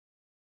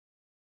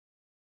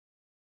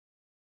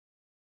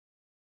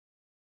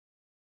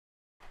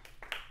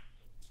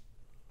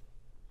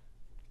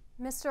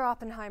Mr.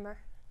 Oppenheimer.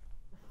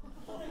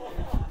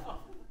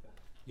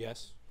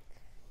 Yes?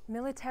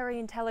 Military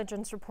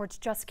intelligence reports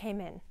just came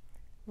in.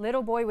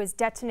 Little boy was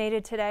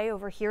detonated today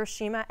over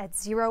Hiroshima at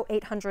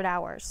 0800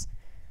 hours.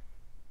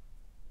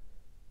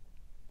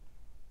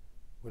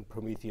 When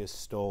Prometheus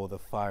stole the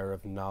fire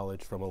of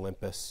knowledge from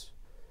Olympus,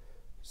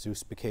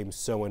 Zeus became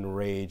so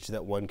enraged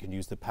that one could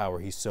use the power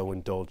he so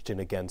indulged in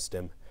against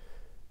him,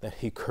 that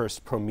he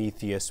cursed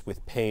Prometheus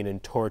with pain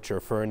and torture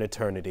for an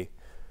eternity.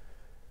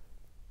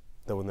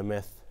 Though in the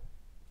myth,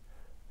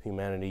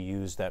 humanity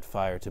used that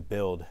fire to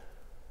build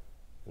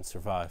and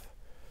survive.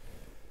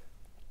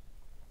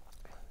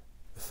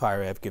 The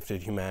fire I have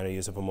gifted humanity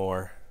is of a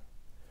more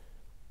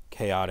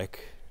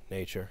chaotic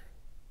nature.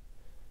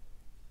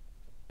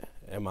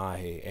 Am I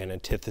an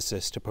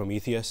antithesis to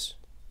Prometheus?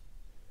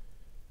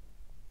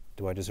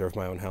 Do I deserve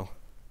my own hell?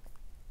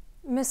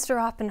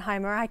 Mr.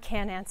 Oppenheimer, I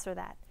can't answer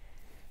that.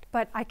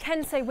 But I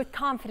can say with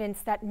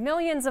confidence that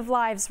millions of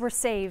lives were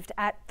saved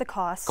at the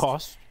cost.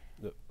 Cost?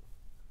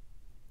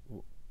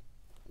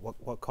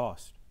 What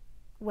cost?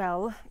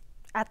 Well,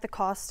 at the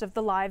cost of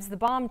the lives the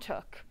bomb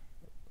took.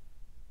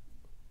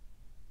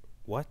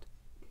 What?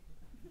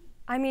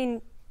 I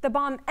mean, the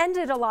bomb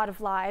ended a lot of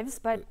lives,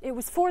 but it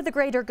was for the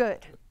greater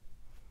good.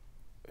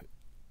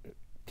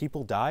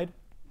 People died?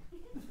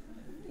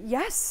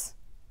 Yes.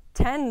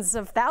 Tens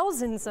of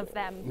thousands of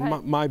them.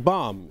 My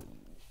bomb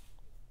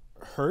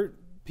hurt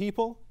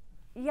people?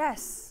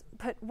 Yes,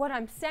 but what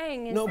I'm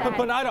saying is no, that...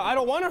 but I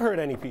don't want to hurt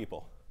any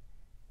people.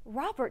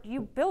 Robert,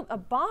 you built a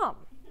bomb.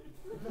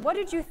 What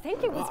did you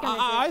think it was going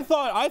to do?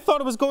 I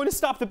thought it was going to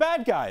stop the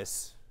bad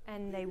guys.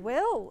 And they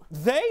will.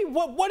 They?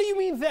 What do you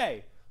mean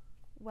they?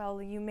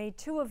 Well, you made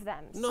 2 of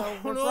them, No, so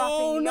we're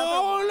dropping the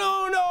other one.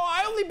 No.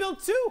 I only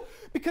built 2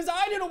 because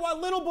I didn't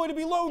want little boy to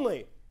be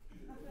lonely.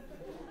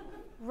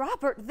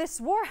 Robert, this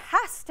war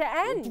has to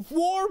end.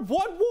 War?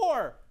 What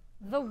war?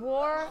 The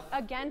war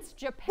against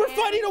Japan. We're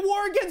fighting a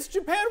war against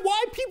Japan.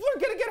 Why? People are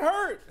going to get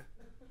hurt.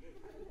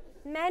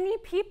 Many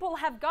people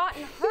have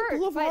gotten hurt.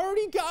 People have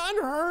already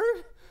gotten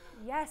hurt?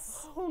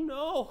 Yes. Oh,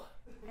 no.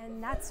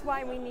 And that's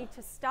why we need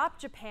to stop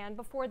Japan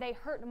before they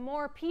hurt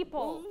more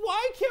people.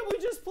 Why can't we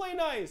just play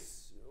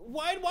nice?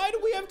 Why do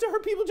we have to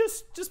hurt people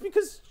just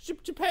because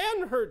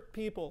Japan hurt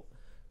people?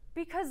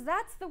 Because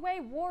that's the way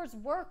wars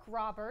work,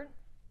 Robert.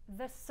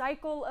 The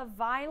cycle of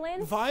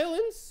violence.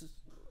 Violence?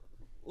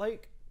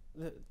 Like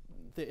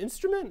the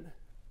instrument?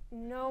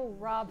 No,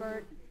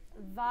 Robert.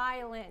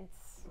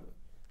 Violence.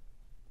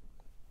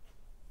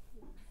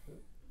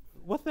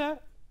 What's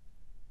that?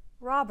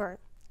 Robert,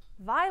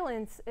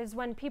 violence is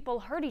when people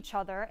hurt each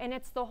other, and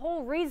it's the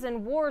whole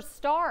reason wars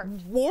start.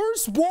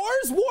 Wars?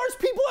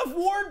 People have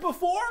warred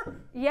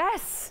before?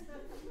 Yes.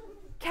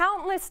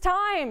 Countless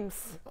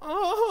times.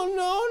 Oh,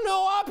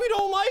 no. Oppie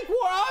don't like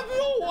war. Oppie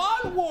don't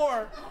want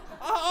war.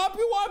 Oppie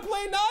want to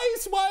play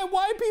nice.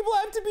 Why people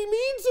have to be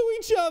mean to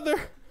each other?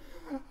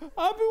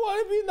 Oppie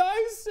want to be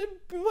nice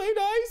and play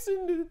nice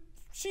and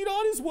cheat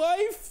on his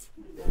wife.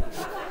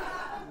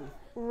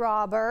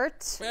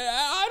 Robert.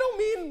 I don't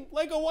mean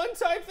like a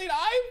one-time thing.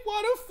 I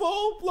want a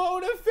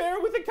full-blown affair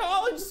with a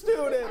college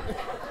student.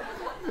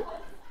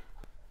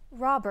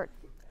 Robert,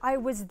 I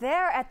was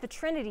there at the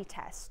Trinity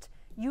test.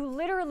 You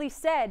literally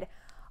said,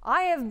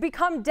 "I have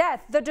become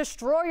death, the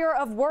destroyer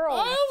of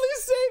worlds." I only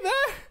say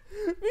that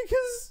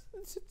because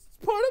it's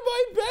part of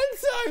my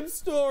bedtime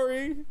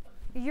story.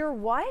 Your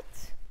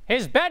what?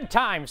 His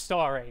bedtime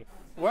story.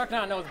 Working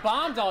on those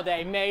bombs all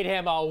day made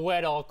him a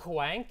little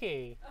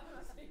cranky.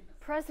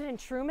 President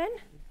Truman?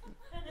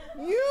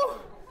 You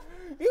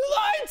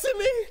lied to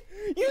me.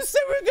 You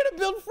said we were going to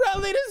build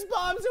friendliness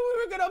bombs and we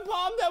were going to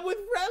bomb them with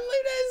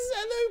friendliness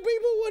and then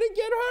people wouldn't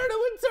get hurt. It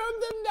would turn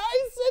them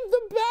nice and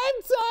the bad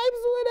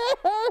times would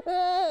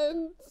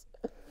end.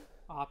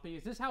 Oppie,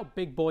 is this how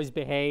big boys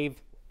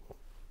behave?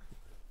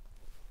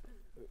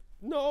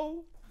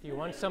 No. Do you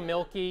want some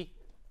Milky?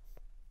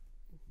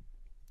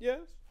 Yes.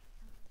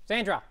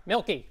 Sandra,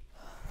 Milky.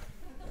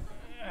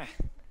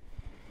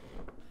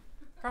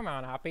 Come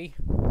on, Oppie.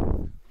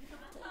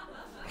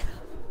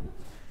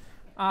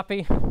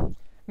 Oppie,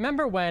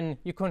 remember when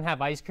you couldn't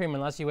have ice cream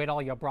unless you ate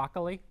all your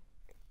broccoli?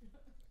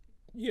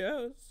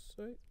 Yes.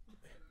 I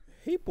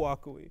hate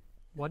broccoli.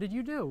 What did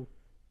you do?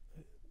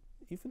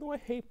 Even though I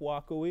hate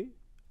broccoli,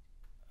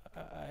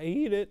 I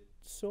eat it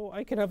so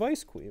I can have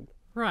ice cream.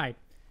 Right.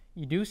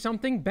 You do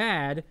something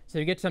bad so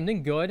you get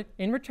something good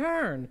in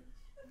return.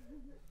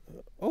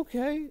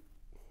 Okay.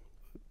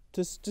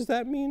 Does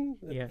that mean?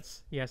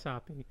 Yes,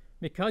 Oppie.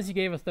 Because you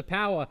gave us the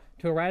power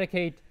to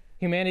eradicate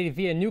humanity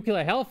via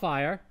nuclear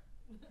hellfire,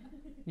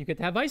 you get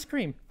to have ice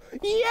cream.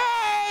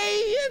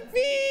 Yay!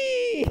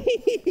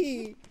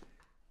 Yippee!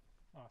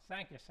 Oh,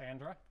 thank you,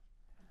 Sandra.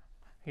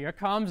 Here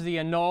comes the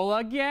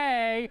Enola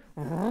Gay.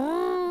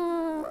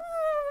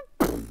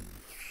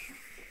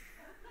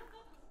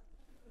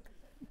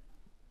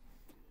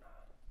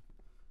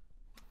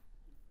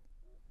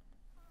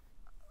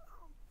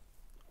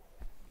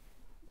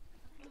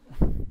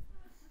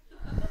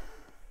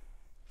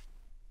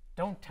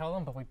 Don't tell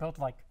them, but we built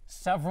like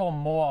several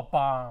more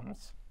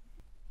bombs.